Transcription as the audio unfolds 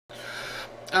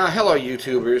Hello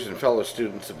YouTubers and fellow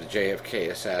students of the JFK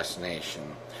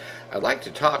assassination. I'd like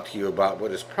to talk to you about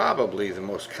what is probably the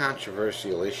most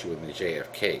controversial issue in the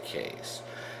JFK case,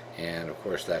 and of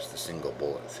course that's the single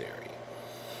bullet theory.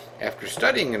 After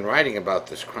studying and writing about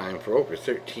this crime for over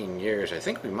 13 years, I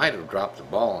think we might have dropped the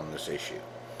ball on this issue.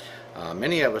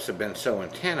 Many of us have been so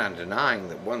intent on denying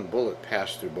that one bullet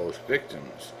passed through both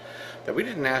victims that we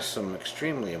didn't ask some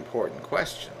extremely important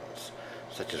questions,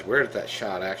 such as where did that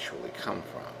shot actually come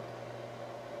from?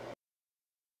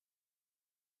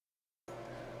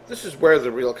 This is where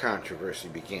the real controversy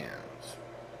begins.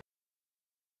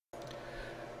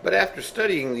 But after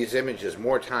studying these images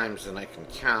more times than I can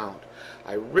count,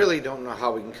 I really don't know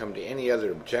how we can come to any other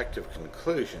objective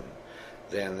conclusion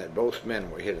than that both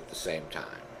men were hit at the same time.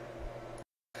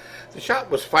 The shot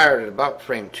was fired at about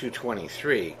frame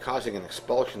 223, causing an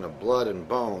expulsion of blood and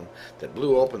bone that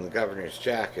blew open the governor's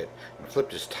jacket and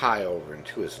flipped his tie over and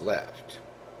to his left.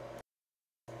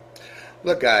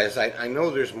 Look guys, I know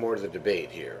there's more to the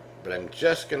debate here, but I'm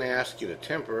just going to ask you to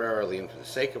temporarily and for the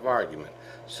sake of argument,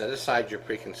 set aside your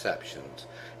preconceptions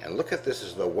and look at this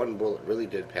as though one bullet really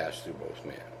did pass through both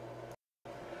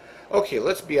men. Okay,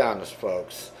 let's be honest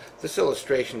folks, this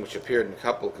illustration which appeared in a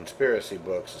couple of conspiracy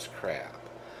books is crap.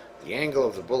 The angle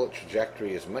of the bullet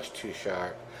trajectory is much too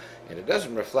sharp, and it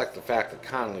doesn't reflect the fact that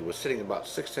Connally was sitting about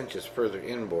 6 inches further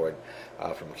inboard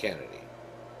from Kennedy.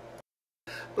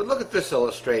 But look at this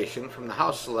illustration from the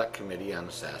House Select Committee on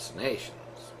Assassinations.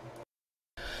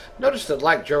 Notice that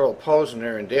like Gerald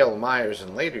Posner and Dale Myers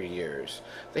in later years,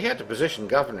 they had to position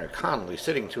Governor Connally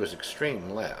sitting to his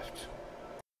extreme left.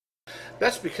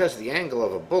 That's because the angle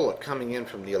of a bullet coming in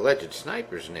from the alleged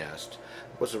sniper's nest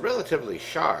was a relatively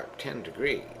sharp 10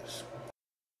 degrees.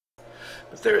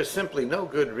 But there is simply no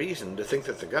good reason to think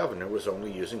that the governor was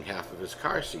only using half of his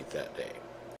car seat that day.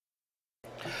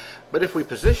 But if we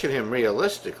position him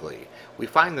realistically, we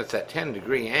find that that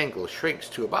 10-degree angle shrinks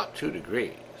to about 2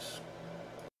 degrees.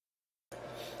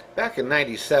 Back in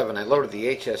 '97, I loaded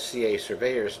the HSCA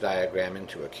surveyor's diagram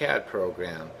into a CAD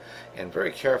program and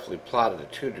very carefully plotted a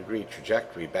 2-degree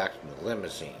trajectory back from the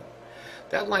limousine.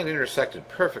 That line intersected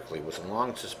perfectly with a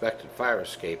long suspected fire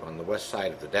escape on the west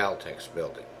side of the Daltex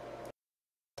building.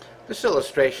 This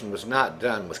illustration was not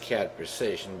done with CAD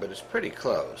precision, but it's pretty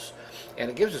close, and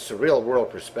it gives us a real-world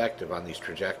perspective on these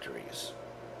trajectories.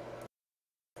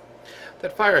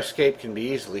 That fire escape can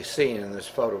be easily seen in this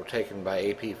photo taken by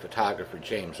AP photographer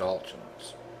James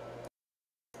Alchins.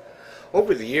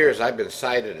 Over the years, I've been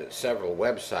cited at several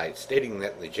websites stating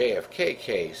that in the JFK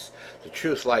case, the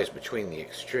truth lies between the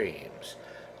extremes.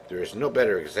 There is no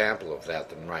better example of that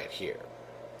than right here.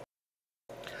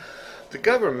 The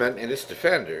government and its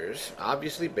defenders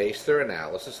obviously based their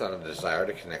analysis on a desire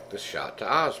to connect this shot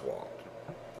to Oswald.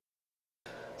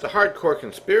 The hardcore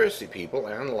conspiracy people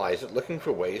analyze it looking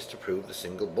for ways to prove the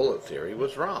single bullet theory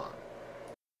was wrong.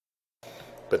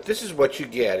 But this is what you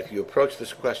get if you approach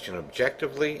this question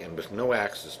objectively and with no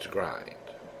axes to grind.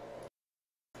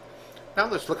 Now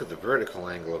let's look at the vertical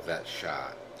angle of that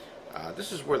shot.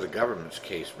 This is where the government's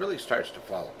case really starts to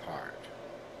fall apart.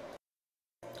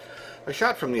 A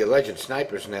shot from the alleged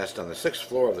sniper's nest on the 6th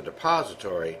floor of the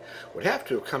depository would have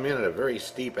to have come in at a very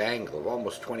steep angle of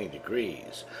almost 20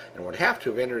 degrees and would have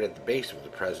to have entered at the base of the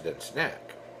president's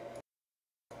neck.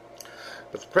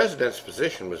 But the president's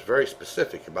position was very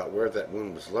specific about where that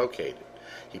wound was located.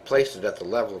 He placed it at the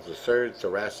level of the 3rd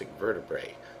thoracic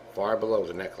vertebrae, far below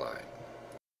the neckline.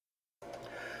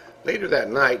 Later that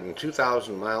night, and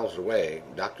 2,000 miles away,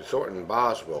 Dr. Thornton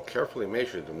Boswell carefully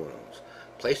measured the wounds,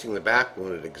 placing the back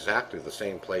wound at exactly the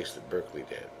same place that Berkeley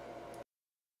did.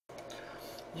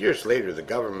 Years later, the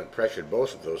government pressured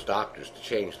both of those doctors to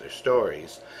change their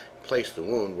stories and place the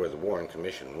wound where the Warren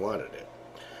Commission wanted it.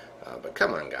 But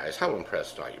come on, guys, how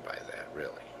impressed are you by that,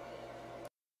 really?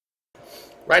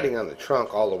 Riding on the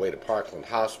trunk all the way to Parkland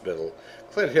Hospital,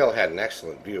 Clint Hill had an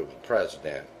excellent view of the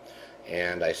president,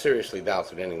 and I seriously doubt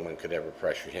that anyone could ever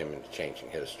pressure him into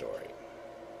changing his story.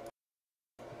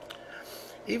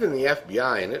 Even the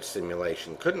FBI in its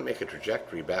simulation couldn't make a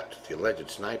trajectory back to the alleged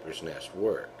sniper's nest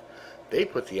work. They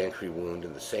put the entry wound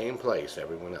in the same place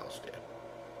everyone else did.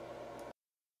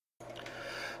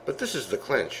 But this is the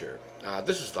clincher.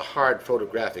 This is the hard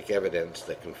photographic evidence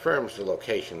that confirms the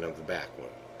location of the back wound.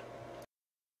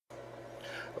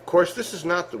 Of course, this is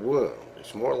not the wound.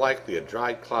 It's more likely a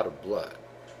dried clot of blood.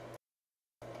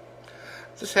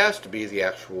 This has to be the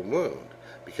actual wound,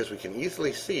 because we can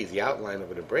easily see the outline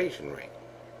of an abrasion ring.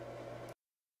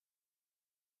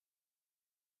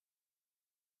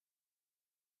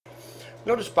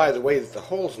 Notice, by the way, that the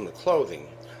holes in the clothing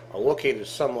are located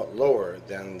somewhat lower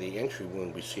than the entry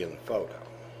wound we see in the photo.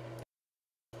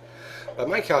 By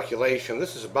my calculation,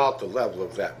 this is about the level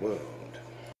of that wound.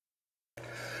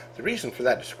 The reason for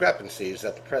that discrepancy is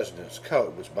that the president's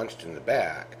coat was bunched in the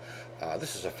back.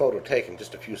 This is a photo taken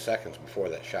just a few seconds before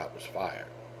that shot was fired.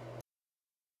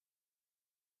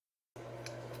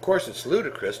 Of course, it's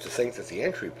ludicrous to think that the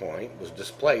entry point was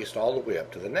displaced all the way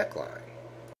up to the neckline.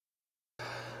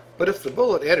 But if the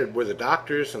bullet entered where the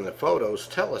doctors and the photos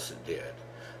tell us it did,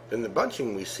 then the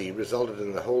bunching we see resulted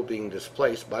in the hole being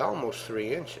displaced by almost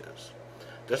 3 inches.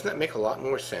 Doesn't that make a lot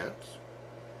more sense?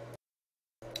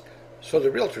 So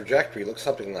the real trajectory looks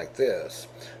something like this.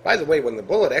 By the way, when the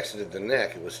bullet exited the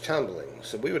neck, it was tumbling,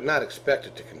 so we would not expect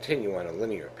it to continue on a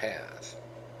linear path.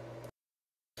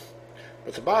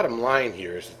 But the bottom line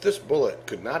here is that this bullet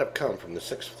could not have come from the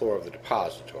 6th floor of the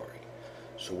depository.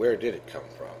 So where did it come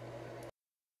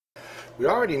from? We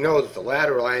already know that the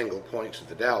lateral angle points at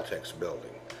the Daltex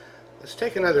building. Let's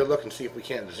take another look and see if we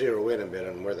can't zero in a bit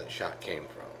on where that shot came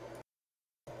from.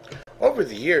 Over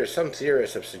the years, some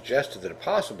theorists have suggested that a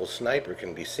possible sniper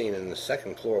can be seen in the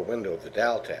 2nd floor window of the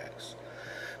Daltex.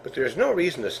 But there is no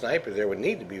reason a sniper there would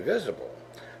need to be visible.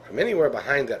 From anywhere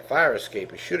behind that fire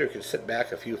escape, a shooter could sit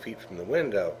back a few feet from the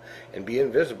window and be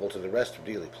invisible to the rest of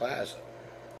Dealey Plaza.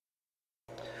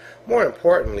 More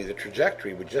importantly, the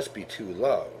trajectory would just be too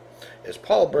low. As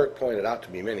Paul Burke pointed out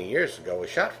to me many years ago, a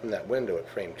shot from that window at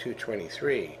frame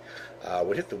 223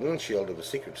 would hit the windshield of the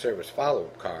Secret Service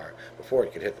follow-up car before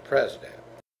it could hit the president.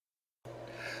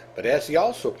 But as he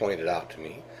also pointed out to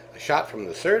me, a shot from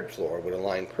the 3rd floor would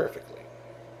align perfectly.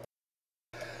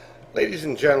 Ladies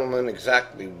and gentlemen,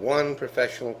 exactly one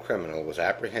professional criminal was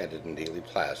apprehended in Dealey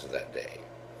Plaza that day.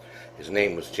 His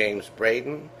name was James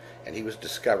Braden, and he was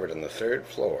discovered on the 3rd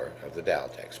floor of the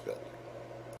Daltex building.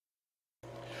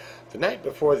 The night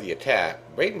before the attack,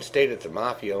 Braden stayed at the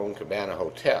Mafia-owned Cabana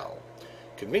Hotel,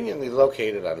 conveniently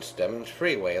located on Stemmons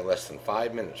Freeway, less than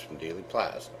 5 minutes from Dealey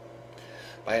Plaza.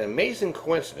 By an amazing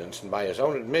coincidence, and by his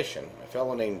own admission, a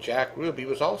fellow named Jack Ruby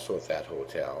was also at that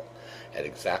hotel at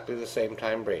exactly the same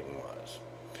time Braden was.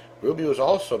 Ruby was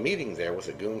also meeting there with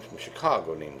a goon from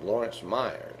Chicago named Lawrence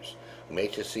Myers, whom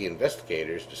HSC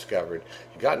investigators discovered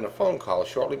had gotten a phone call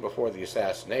shortly before the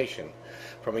assassination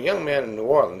from a young man in New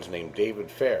Orleans named David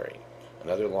Ferry,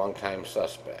 another longtime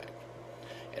suspect.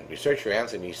 And researcher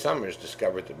Anthony Summers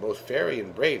discovered that both Ferry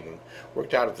and Braden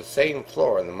worked out at the same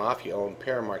floor in the Mafia-owned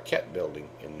Pere Marquette building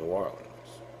in New Orleans.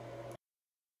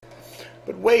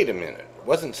 But wait a minute,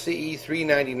 wasn't CE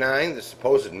 399, the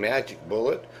supposed magic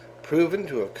bullet, proven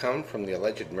to have come from the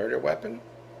alleged murder weapon?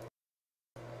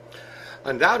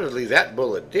 Undoubtedly that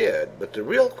bullet did, but the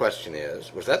real question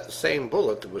is, was that the same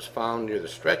bullet that was found near the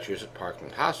stretchers at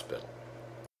Parkland Hospital?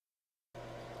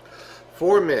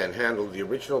 4 men handled the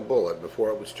original bullet before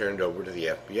it was turned over to the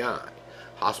FBI.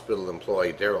 Hospital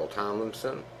employee Darrell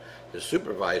Tomlinson, his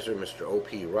supervisor Mr.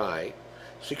 O.P. Wright,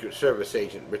 Secret Service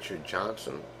agent Richard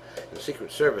Johnson, and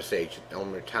Secret Service agent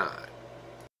Elmer Todd.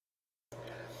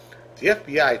 The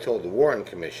FBI told the Warren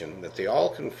Commission that they all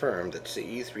confirmed that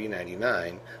CE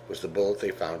 399 was the bullet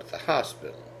they found at the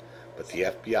hospital, but the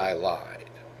FBI lied.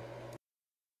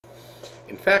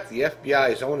 In fact, the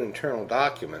FBI's own internal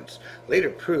documents later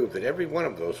proved that every one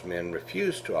of those men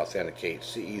refused to authenticate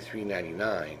CE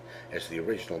 399 as the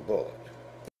original bullet.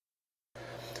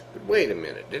 But wait a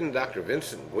minute, didn't Dr.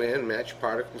 Vincent Gwynn match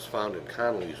particles found in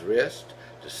Connally's wrist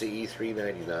to CE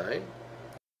 399?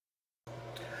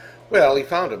 Well, he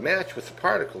found a match with the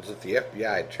particles that the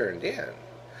FBI had turned in,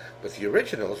 but the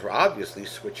originals were obviously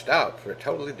switched out for a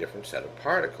totally different set of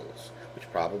particles, which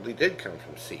probably did come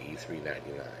from CE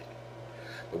 399.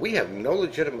 But we have no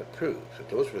legitimate proof that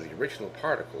those were the original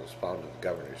particles found in the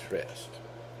governor's wrist.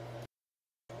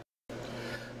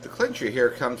 The clincher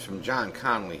here comes from John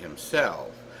Connally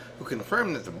himself, who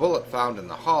confirmed that the bullet found in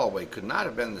the hallway could not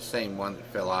have been the same one that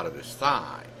fell out of his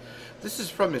thigh. This is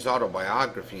from his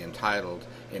autobiography entitled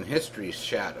In History's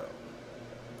Shadow.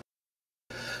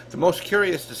 The most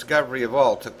curious discovery of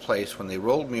all took place when they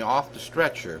rolled me off the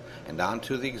stretcher and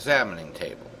onto the examining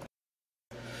table.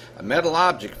 A metal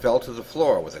object fell to the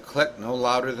floor with a click no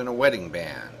louder than a wedding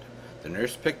band. The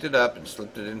nurse picked it up and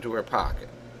slipped it into her pocket.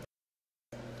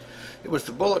 It was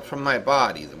the bullet from my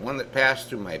body, the one that passed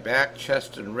through my back,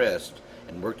 chest, and wrist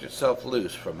and worked itself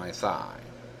loose from my thigh.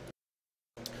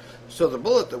 So the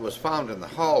bullet that was found in the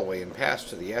hallway and passed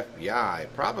to the FBI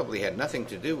probably had nothing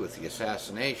to do with the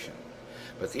assassination,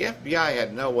 but the FBI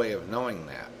had no way of knowing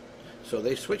that, so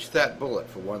they switched that bullet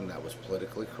for one that was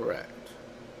politically correct.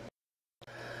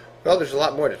 Well, there's a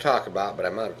lot more to talk about, but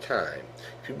I'm out of time.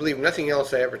 If you believe nothing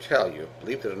else I ever tell you,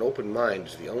 believe that an open mind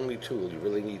is the only tool you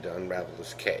really need to unravel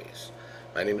this case.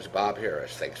 My name is Bob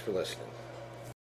Harris. Thanks for listening.